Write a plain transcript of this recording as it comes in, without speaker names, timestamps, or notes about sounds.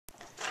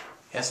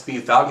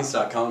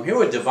SPUFalcons.com. I'm here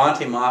with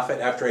Divant'e Moffitt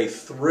after a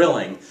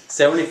thrilling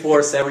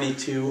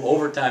 74-72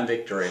 overtime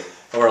victory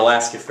over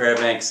Alaska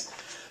Fairbanks.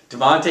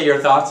 Divant'e, your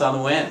thoughts on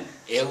the win?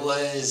 It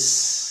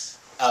was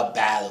a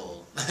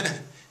battle.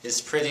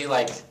 It's pretty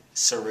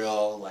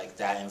surreal,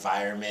 that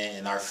environment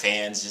and our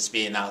fans just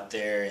being out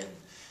there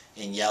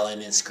and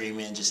yelling and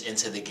screaming just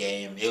into the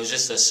game. It was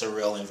just a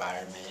surreal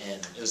environment,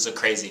 and it was a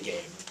crazy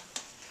game.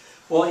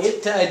 Well,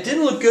 it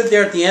didn't look good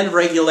there at the end of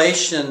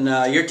regulation.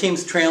 Your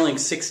team's trailing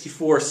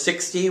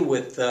 64-60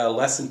 with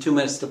less than 2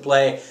 minutes to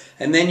play,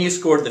 and then you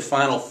scored the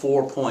final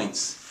 4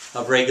 points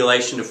of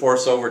regulation to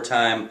force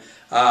overtime.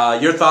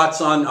 Your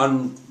thoughts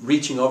on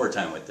reaching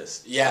overtime with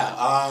this? Yeah,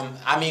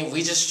 I mean,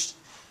 we just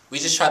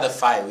try to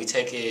fight. We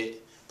take it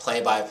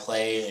play by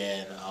play,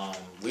 and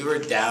we were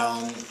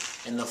down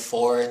in the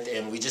fourth,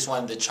 and we just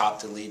wanted to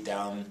chop the lead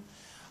down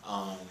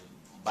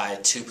by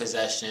 2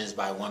 possessions,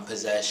 by 1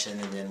 possession,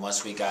 and then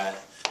once we got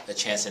a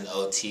chance in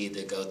OT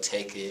to go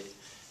take it,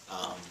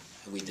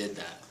 we did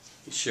that.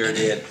 You sure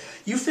did.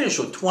 You finished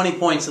with 20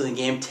 points in the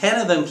game.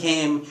 10 of them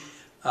came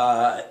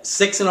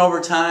 6 in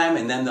overtime,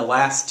 and then the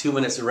last 2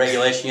 minutes of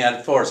regulation you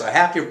had 4. So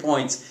half your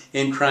points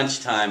in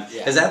crunch time.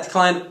 Yeah. Is that the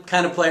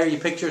kind of player you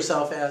picture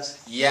yourself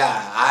as?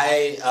 Yeah,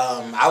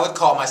 I would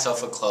call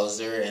myself a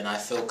closer, and I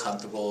feel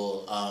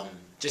comfortable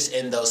just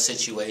in those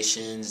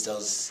situations,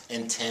 those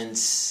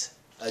intense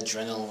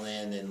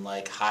adrenaline and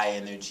high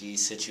energy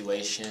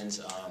situations.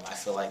 I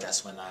feel like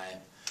that's when I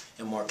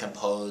am more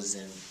composed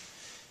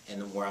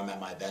and where I'm at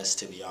my best,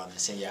 to be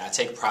honest. And yeah, I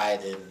take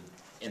pride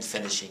in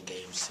finishing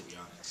games, to be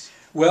honest.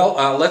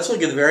 Well, let's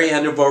look at the very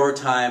end of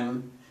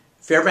overtime.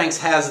 Fairbanks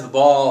has the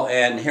ball,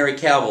 and Harry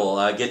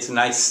Cavill gets a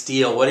nice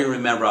steal. What do you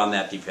remember on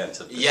that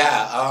defensive possession?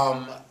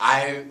 Yeah,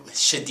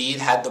 Shadid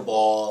had the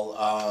ball.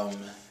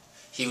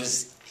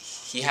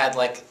 He had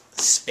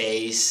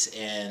space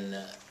and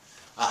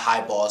a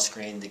high ball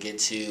screen to get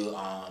to,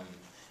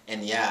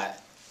 and yeah,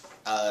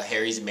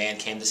 Harry's man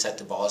came to set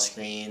the ball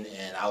screen,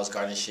 and I was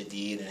guarding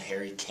Shadid, and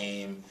Harry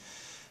came,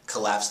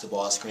 collapsed the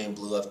ball screen,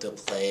 blew up the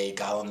play,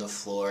 got on the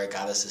floor,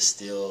 got us a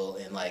steal,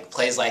 and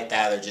plays like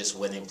that are just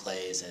winning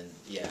plays, and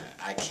yeah,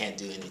 I can't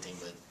do anything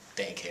but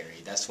thank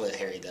Harry. That's what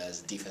Harry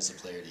does, Defensive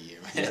Player of the Year,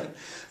 man. Yeah.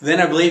 Then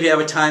I believe you have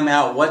a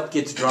timeout. What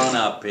gets drawn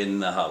up in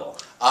the huddle?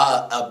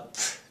 A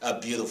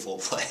beautiful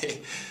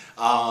play.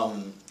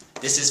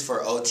 This is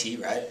for OT,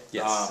 right?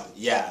 Yes.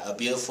 Yeah, a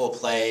beautiful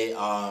play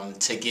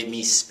to give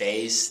me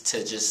space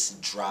to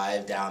just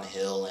drive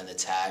downhill and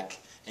attack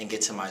and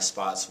get to my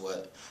spots,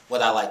 what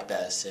I like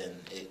best, and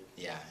it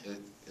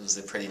was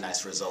a pretty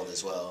nice result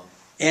as well.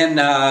 And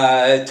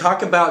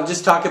talk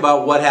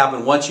about what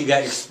happened once you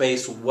got your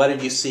space. What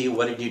did you see?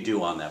 What did you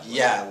do on that play?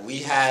 Yeah, we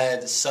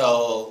had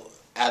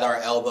at our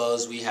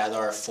elbows, we had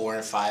our 4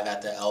 and 5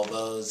 at the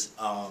elbows.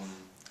 I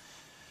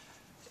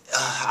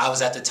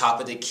was at the top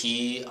of the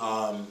key.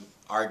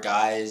 Our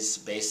guys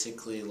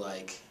basically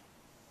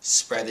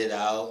spread it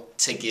out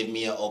to give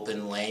me an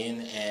open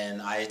lane,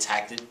 and I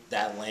attacked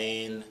that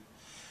lane,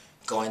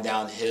 going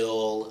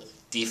downhill,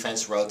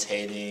 defense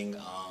rotating,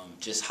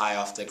 just high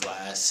off the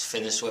glass,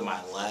 finished with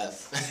my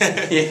left.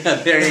 Yeah,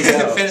 there you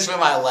go. Finished with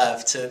my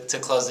left to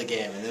close the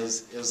game, and it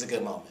was a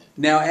good moment.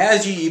 Now,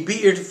 as you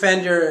beat your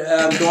defender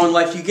going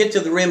left, you get to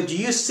the rim. Do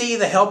you see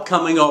the help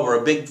coming over?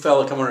 A big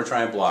fella coming to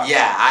try and block?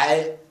 Yeah,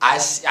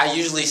 I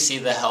usually see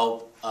the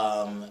help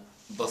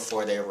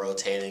before they're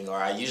rotating, or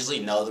I usually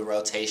know the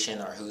rotation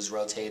or who's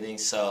rotating,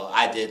 so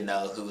I did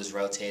know who was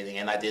rotating,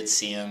 and I did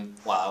see him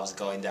while I was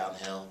going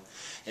downhill,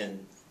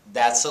 and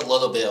that's a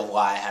little bit of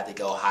why I had to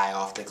go high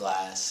off the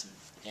glass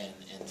and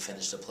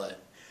finish the play.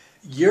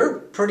 You're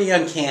pretty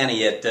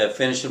uncanny at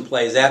finishing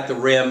plays at the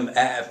rim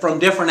from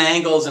different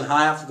angles and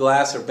high off the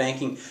glass or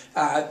banking.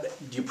 Do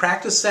you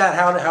practice that?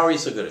 How are you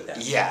so good at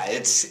that? Yeah,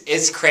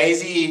 it's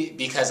crazy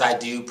because I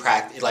do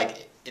practice.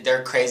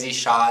 They're crazy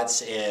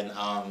shots, and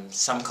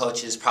some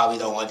coaches probably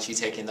don't want you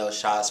taking those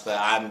shots, but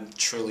I'm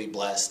truly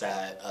blessed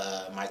that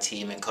my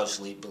team and Coach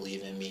Lee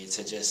believe in me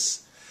to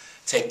just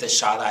take the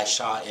shot I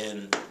shot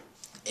in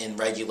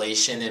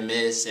regulation and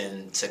miss,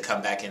 and to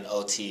come back in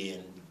OT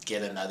and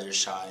get another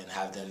shot and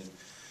have them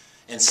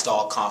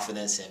install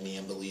confidence in me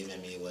and believe in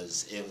me. It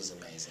was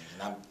amazing,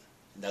 and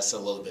that's a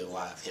little bit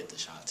why I've hit the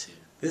shot too.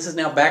 This is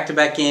now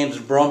back-to-back games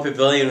at Broome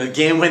Pavilion with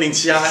game-winning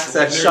shots.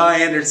 Shaw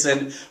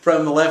Anderson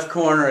from the left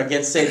corner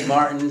against St.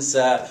 Martin's.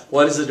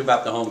 What is it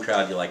about the home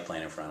crowd you like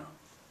playing in front of?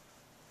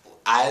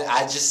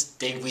 I just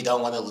think we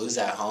don't want to lose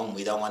at home.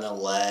 We don't want to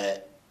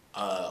let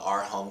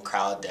our home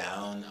crowd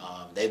down.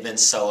 They've been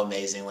so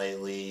amazing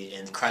lately.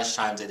 In crunch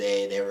time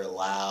today, they were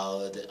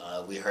loud.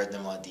 We heard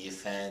them on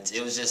defense.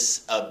 It was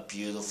just a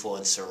beautiful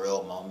and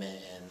surreal moment,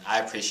 and I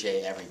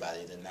appreciate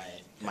everybody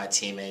tonight, my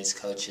teammates,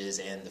 coaches,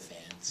 and the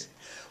fans.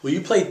 Well,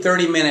 you played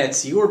 30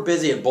 minutes. You were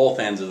busy at both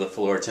ends of the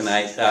floor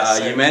tonight. Yes,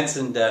 you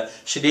mentioned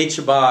Shadid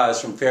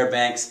Shabazz from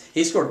Fairbanks.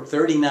 He scored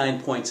 39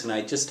 points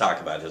tonight. Just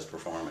talk about his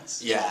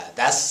performance. Yeah,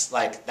 that's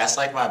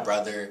like my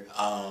brother.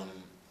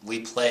 We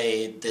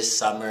played this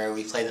summer.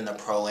 We played in the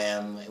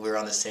Pro-Am. We were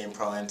on the same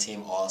Pro-Am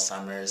team all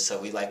summer, so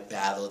we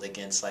battled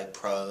against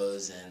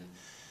pros, and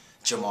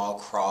Jamal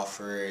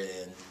Crawford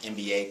and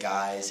NBA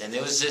guys, and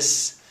it was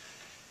just.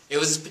 It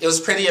was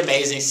pretty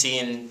amazing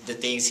seeing the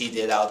things he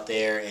did out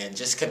there and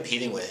just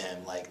competing with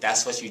him. Like,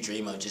 that's what you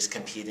dream of, just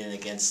competing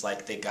against,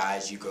 like, the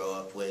guys you grow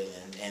up with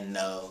and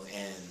know.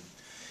 And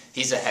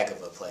he's a heck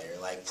of a player.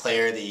 Like,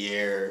 player of the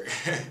year.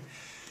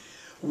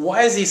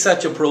 Why is he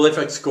such a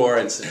prolific scorer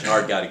and such a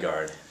hard guy to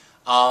guard?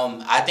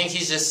 I think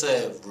he's just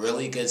a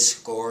really good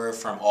scorer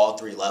from all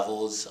three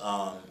levels.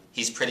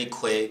 He's pretty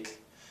quick.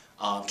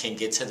 Can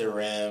get to the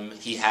rim.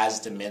 He has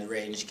the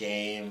mid-range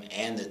game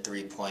and the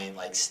three-point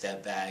like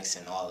step backs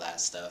and all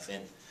that stuff.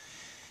 And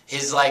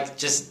his like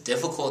just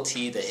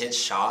difficulty to hit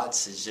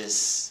shots is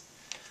just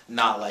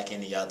not like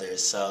any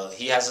others. So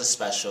he has a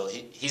special.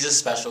 He's a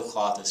special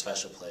cloth and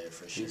special player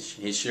for sure.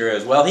 He sure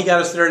is. Well, he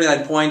got us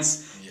 39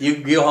 points. Yeah.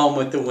 You go home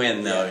with the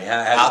win though.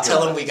 Yeah. I'll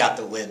tell him we got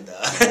the win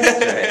though.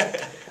 That's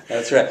right.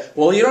 That's right.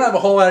 Well, you don't have a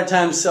whole lot of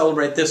time to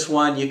celebrate this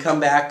one. You come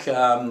back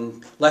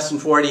less than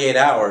 48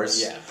 hours.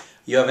 Yeah.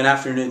 You have an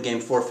afternoon game,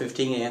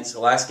 4:15 against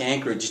Alaska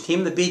Anchorage, a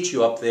team that beat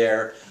you up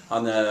there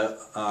on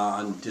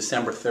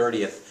December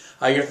 30th.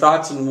 Your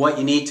thoughts on what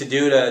you need to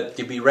do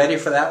to be ready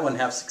for that one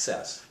and have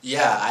success?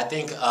 Yeah, I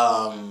think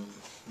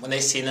when they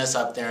seen us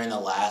up there in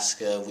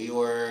Alaska, we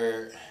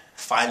were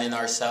finding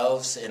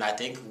ourselves, and I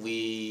think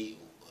we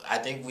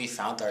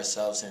found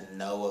ourselves and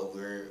know what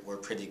we're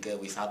pretty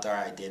good. We found our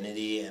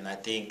identity, and I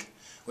think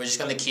we're just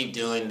going to keep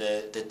doing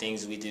the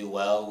things we do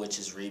well, which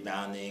is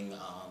rebounding,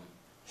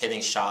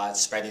 hitting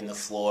shots, spreading the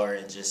floor,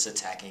 and just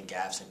attacking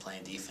gaps and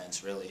playing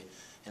defense, really.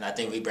 And I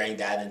think we bring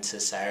that into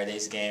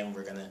Saturday's game.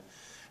 We're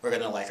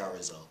gonna like our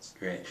results.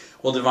 Great.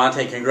 Well,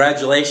 Divant'e,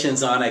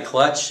 congratulations on a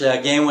clutch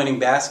game-winning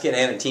basket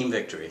and a team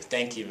victory.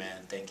 Thank you,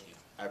 man. Thank you.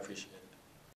 I appreciate it.